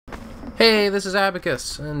Hey, this is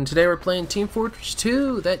Abacus, and today we're playing Team Fortress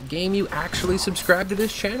 2, that game you actually subscribe to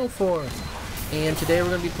this channel for. And today we're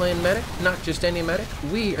going to be playing Medic, not just any Medic.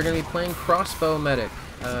 We are going to be playing Crossbow Medic,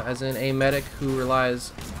 as in a Medic who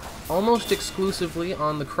relies almost exclusively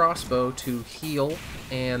on the crossbow to heal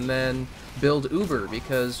and then build Uber,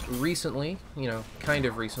 because recently, kind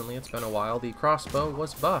of recently, it's been a while, the crossbow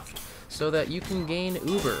was buffed so that you can gain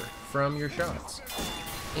Uber from your shots.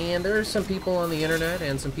 And there are some people on the internet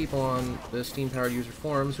and some people on the Steam-powered user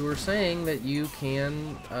forums who are saying that you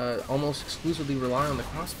can almost exclusively rely on the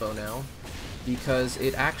crossbow now because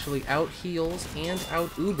it actually out-heals and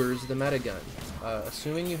out-Ubers the metagun.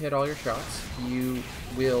 Assuming you hit all your shots, you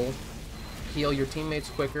will heal your teammates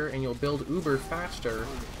quicker and you'll build Uber faster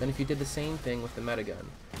than if you did the same thing with the metagun.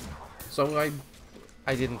 So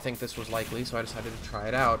I didn't think this was likely, so I decided to try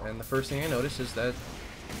it out, and the first thing I noticed is that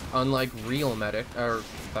unlike real medic, or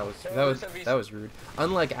that was rude.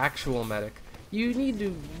 Unlike actual medic, you need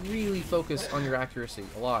to really focus on your accuracy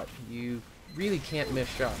a lot. You really can't miss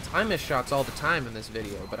shots. I miss shots all the time in this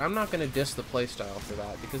video, but I'm not going to diss the playstyle for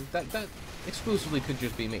that, because that exclusively could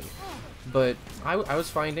just be me. But I was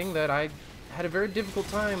finding that I had a very difficult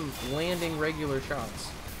time landing regular shots,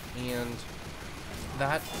 and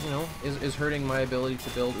that, is hurting my ability to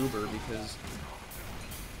build Uber, because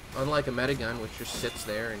unlike a metagun, which just sits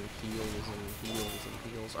there and heals and heals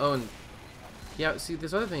and heals. Oh, and yeah, see,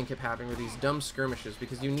 this other thing kept happening with these dumb skirmishes,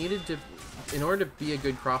 because you needed to, in order to be a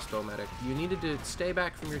good crossbow medic, you needed to stay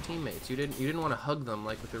back from your teammates. You didn't want to hug them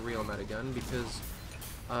like with a real metagun, because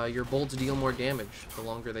your bolts deal more damage the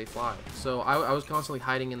longer they fly. So I was constantly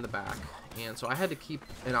hiding in the back, and so I had to keep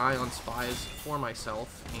an eye on spies for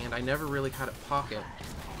myself, and I never really had a pocket.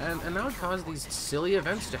 And that would cause these silly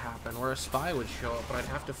events to happen, where a spy would show up, but I'd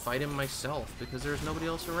have to fight him myself because there's nobody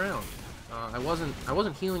else around. I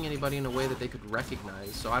wasn't healing anybody in a way that they could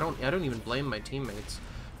recognize, so I don't even blame my teammates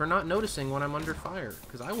for not noticing when I'm under fire,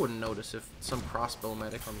 because I wouldn't notice if some crossbow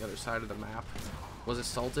medic on the other side of the map was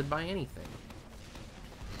assaulted by anything.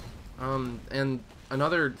 And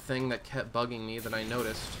another thing that kept bugging me that I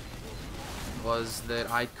noticed was that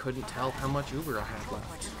I couldn't tell how much Uber I had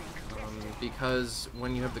left. Because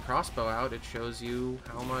when you have the crossbow out, it shows you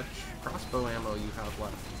how much crossbow ammo you have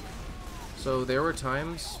left. So there were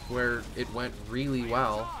times where it went really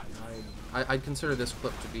well. I'd consider this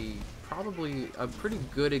clip to be probably a pretty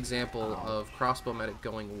good example of crossbow medic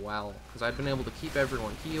going well, because I'd been able to keep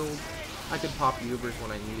everyone healed. I could pop Ubers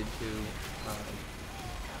when I needed to,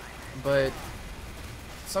 but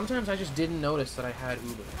sometimes I just didn't notice that I had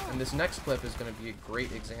Uber, and this next clip is going to be a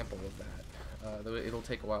great example of that. Though it'll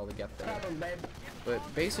take a while to get there. But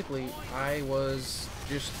basically, I was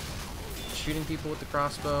just shooting people with the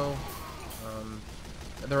crossbow.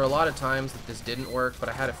 There were a lot of times that this didn't work, but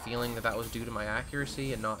I had a feeling that that was due to my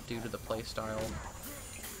accuracy and not due to the playstyle.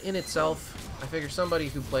 In itself, I figure somebody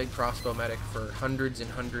who played crossbow medic for hundreds and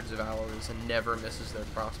hundreds of hours and never misses their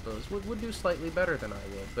crossbows would do slightly better than I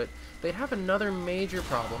would, but they'd have another major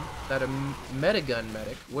problem that a metagun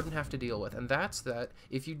medic wouldn't have to deal with, and that's that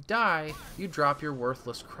if you die, you drop your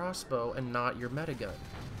worthless crossbow and not your metagun.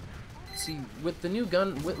 See, with the new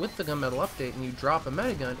gun, with the gunmetal update, and you drop a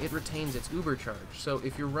metagun, it retains its Uber charge. So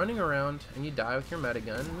if you're running around and you die with your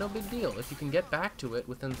metagun, no big deal. If you can get back to it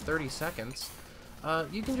within 30 seconds,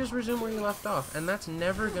 you can just resume where you left off, and that's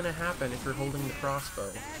never going to happen if you're holding the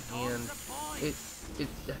crossbow. And it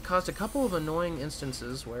caused a couple of annoying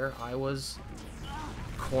instances where I was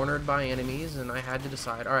cornered by enemies, and I had to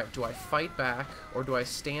decide, alright, do I fight back, or do I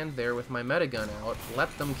stand there with my metagun out,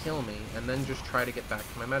 let them kill me, and then just try to get back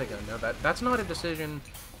to my metagun? Now, that's not a decision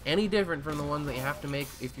any different from the one that you have to make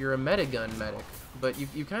if you're a metagun medic, but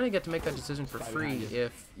you kind of get to make that decision for free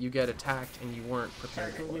if you get attacked and you weren't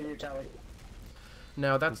prepared for it.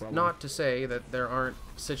 Now, that's not to say that there aren't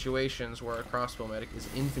situations where a crossbow medic is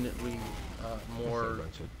infinitely more,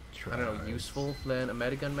 I don't know, useful than a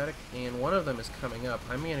metagun medic, and one of them is coming up.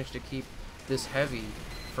 I managed to keep this heavy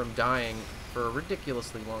from dying for a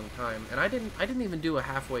ridiculously long time, and I didn't even do a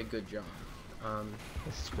halfway good job.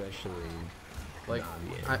 Especially, like,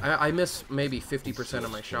 I miss maybe 50%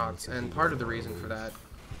 of my shots, and part of the reason for that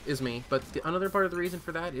is me, but another part of the reason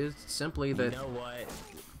for that is simply that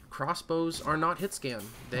crossbows are not hit scan.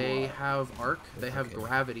 They have arc, they have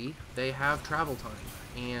gravity, they have travel time,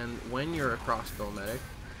 and when you're a crossbow medic,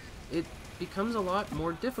 it becomes a lot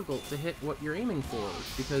more difficult to hit what you're aiming for,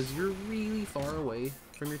 because you're really far away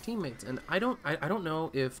from your teammates. And I don't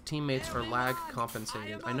know if teammates are lag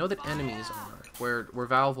compensated. I know that enemies are, where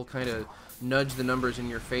Valve will kind of nudge the numbers in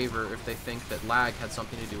your favor if they think that lag had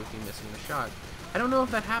something to do with you missing the shot. I don't know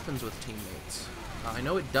if that happens with teammates. I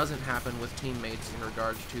know it doesn't happen with teammates in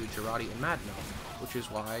regards to Girardi and Madno, which is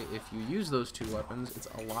why if you use those two weapons, it's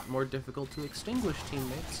a lot more difficult to extinguish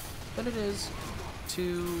teammates than it is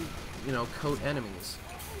to, you know, coat enemies.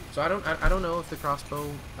 So I don't know if the crossbow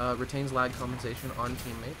retains lag compensation on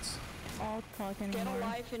teammates. Get a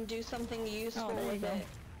life and do something useful with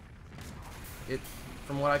it.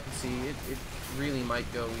 From what I can see, it really might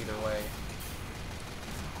go either way.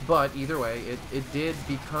 But either way, it did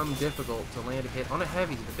become difficult to land a hit on a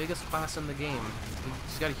heavy, the biggest class in the game.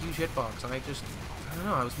 He's got a huge hitbox, and I don't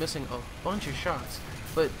know, I was missing a bunch of shots.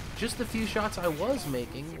 But just the few shots I was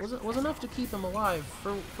making was enough to keep him alive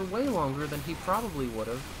for way longer than he probably would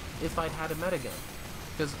have if I'd had a metagun.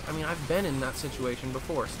 Because, I mean, I've been in that situation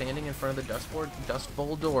before, standing in front of the Dust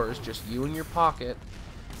Bowl doors, just you in your pocket,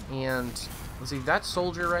 and see, that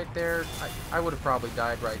soldier right there, I would have probably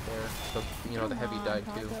died right there. But, you know, the heavy died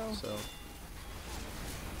too, so.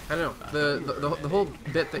 I don't know, the whole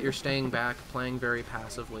bit that you're staying back, playing very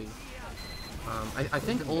passively, I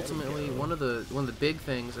think ultimately one of the big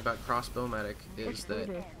things about Crossbow Medic is that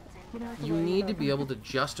you need to be able to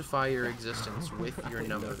justify your existence with your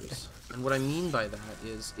numbers. And what I mean by that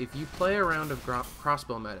is, if you play a round of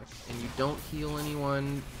Crossbow Medic and you don't heal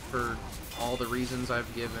anyone for all the reasons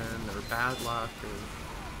I've given, or bad luck,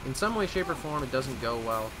 or in some way, shape, or form it doesn't go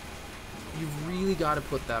well, you've really got to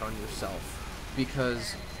put that on yourself,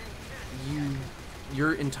 because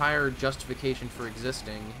your entire justification for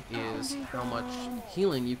existing is how much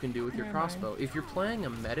healing you can do with your crossbow. If you're playing a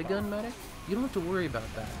metagun medic, you don't have to worry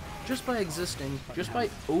about that. Just by existing, just by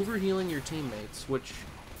overhealing your teammates, which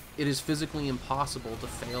it is physically impossible to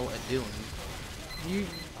fail at doing,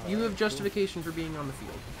 you have justification for being on the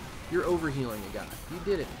field. You're overhealing a guy. You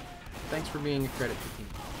did it. Thanks for being a credit to the team.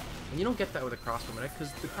 And you don't get that with a crossbow medic,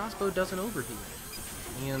 because the crossbow doesn't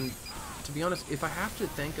overheal. And to be honest, if I have to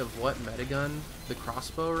think of what metagun the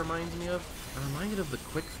crossbow reminds me of, I'm reminded of the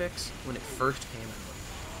quick fix when it first came out.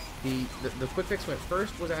 The quick fix when it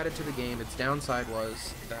first was added to the game, its downside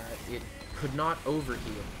was that it could not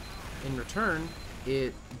overheal. In return,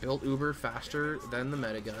 it built uber faster than the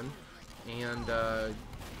metagun, and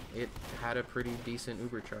it had a pretty decent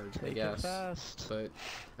uber charge, I guess. But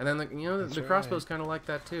and then the crossbow's kind of like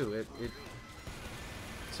that too.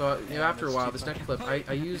 So, you know, after a while, this next clip,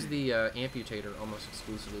 I use the amputator almost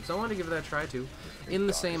exclusively, so I wanted to give that a try too. In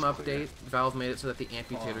the same update, Valve made it so that the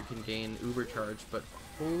amputator can gain uber charge, but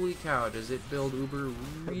holy cow, does it build uber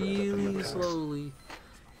really slowly.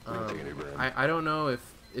 I don't know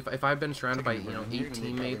if I've been surrounded by, 8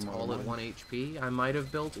 teammates all at 1 HP, I might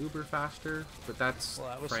have built uber faster, but that's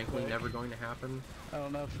frankly never going to happen. I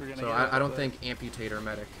don't know if we're gonna so I don't think amputator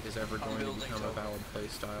medic is ever going to become a valid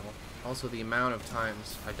playstyle. Also, the amount of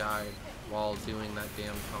times I died while doing that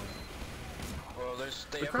damn combo.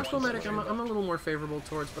 The crossbow medic I'm a little more favorable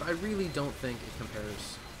towards, but I really don't think it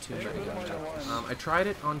compares to metagun. I tried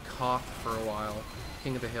it on Koth for a while,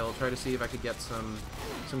 King of the Hill, tried to see if I could get some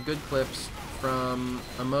good clips from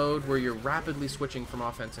a mode where you're rapidly switching from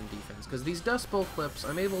offense and defense. Because these Dust Bowl clips,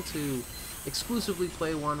 I'm able to exclusively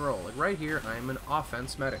play one role. Like right here, I'm an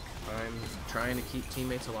offense medic. I'm trying to keep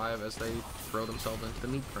teammates alive as they throw themselves into the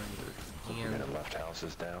meat grinder. And the left house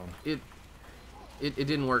is down. It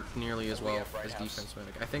didn't work nearly as well as defense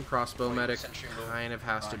medic. I think crossbow medic kind of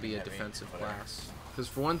has to be a defensive class. Because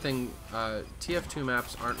for one thing, TF2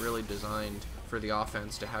 maps aren't really designed for the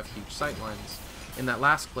offense to have huge sight lines. In that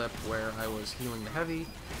last clip where I was healing the heavy,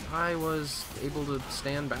 I was able to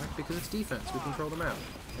stand back because it's defense. We control the map.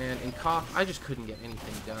 And in Koth, I just couldn't get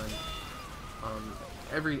anything done.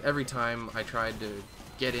 Every time I tried to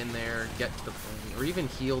get in there, get to the point, or even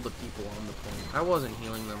heal the people on the point, I wasn't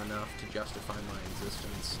healing them enough to justify my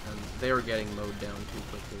existence, and they were getting mowed down too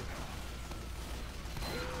quickly.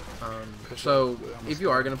 So, if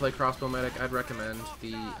you are going to play Crossbow Medic, I'd recommend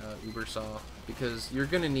the Uber Saw, because you're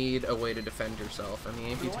going to need a way to defend yourself, and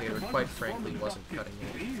the Amputator, quite frankly, wasn't cutting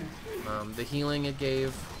it. The healing it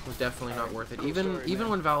gave was definitely not worth it, even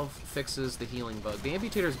when Valve fixes the healing bug. The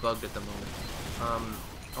Amputator's bugged at the moment.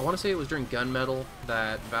 I want to say it was during Gunmetal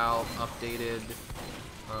that Valve updated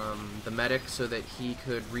the Medic so that he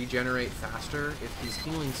could regenerate faster if he's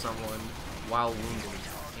healing someone while wounded.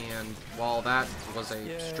 And while that was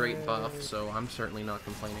a straight buff, so I'm certainly not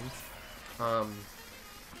complaining,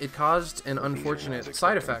 it caused an unfortunate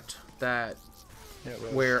side effect that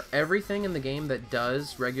where everything in the game that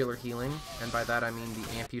does regular healing, and by that I mean the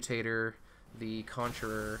Amputator, the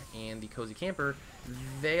Conjurer, and the Cozy Camper,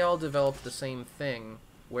 they all developed the same thing,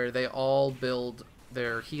 where they all build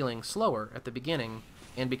their healing slower at the beginning,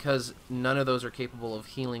 and because none of those are capable of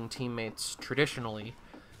healing teammates traditionally,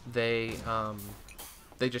 they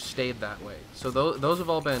they just stayed that way. So those have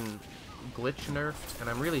all been glitch nerfed, and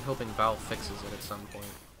I'm really hoping Valve fixes it at some point.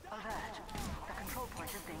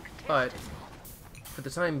 But for the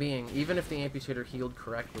time being, even if the amputator healed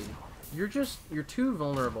correctly, you're too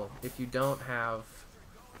vulnerable if you don't have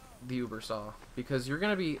the Uber Saw, because you're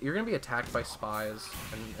gonna be attacked by spies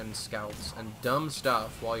and scouts and dumb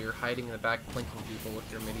stuff while you're hiding in the back plinking people with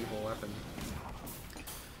your medieval weapon.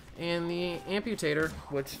 And the amputator,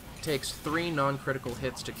 which takes 3 non-critical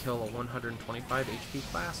hits to kill a 125 HP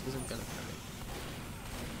class, isn't gonna cut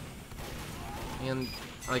it. And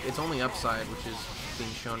like, its only upside, which is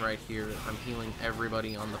being shown right here, I'm healing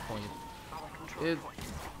everybody on the point.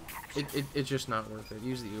 It's just not worth it.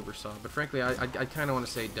 Use the Uber Saw. But frankly, I kind of want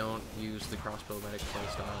to say don't use the Crossbow medic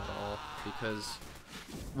playstyle at all, because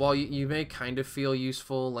while you may kind of feel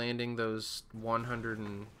useful landing those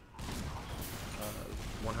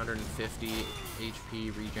 150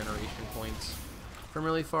 HP regeneration points from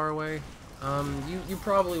really far away, you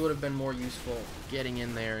probably would have been more useful getting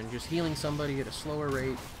in there and just healing somebody at a slower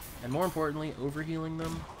rate, and more importantly, overhealing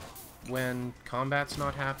them when combat's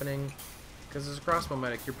not happening. Because as a Crossbow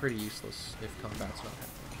medic, you're pretty useless if combat's not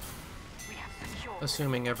happening.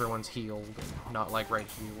 Assuming everyone's healed, and not like right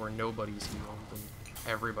here where nobody's healed and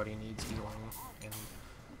everybody needs healing, and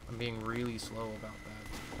I'm being really slow about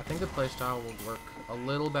that. I think the playstyle will work a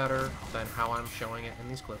little better than how I'm showing it in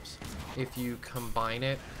these clips if you combine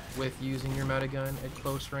it with using your metagun at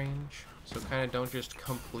close range, so kind of don't just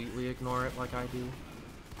completely ignore it like I do.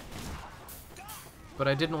 But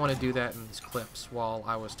I didn't want to do that in these clips while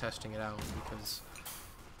I was testing it out, because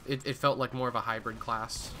it felt like more of a hybrid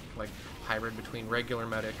class, like hybrid between regular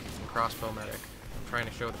medic and crossbow medic. I'm trying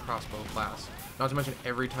to show the crossbow class. Not to mention,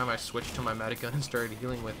 every time I switched to my medigun and started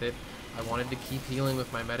healing with it, I wanted to keep healing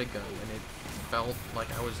with my medigun, and it felt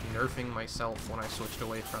like I was nerfing myself when I switched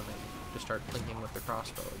away from it to start plinking with the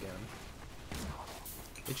crossbow again.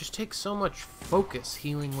 It just takes so much focus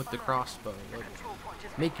healing with the crossbow, like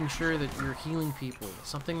making sure that you're healing people,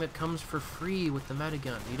 something that comes for free with the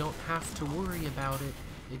metagun. You don't have to worry about it,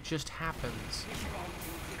 it just happens.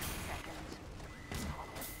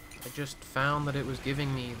 I just found that it was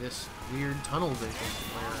giving me this weird tunnel vision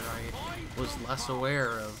where I was less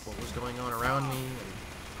aware of what was going on around me and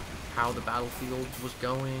how the battlefield was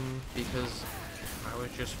going, because I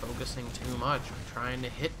was just focusing too much on trying to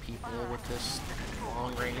hit people with this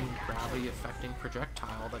long-range, gravity-affecting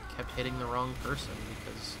projectile that kept hitting the wrong person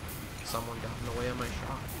because someone got in the way of my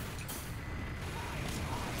shot.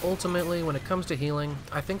 Ultimately, when it comes to healing,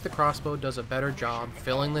 I think the crossbow does a better job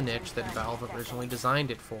filling the niche that Valve originally designed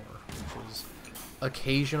it for, which is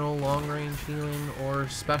occasional long-range healing or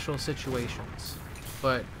special situations,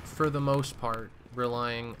 but for the most part,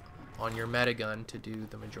 relying on your metagun to do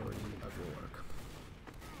the majority of your work.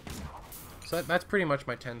 So that's pretty much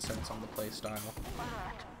my 10 cents on the playstyle.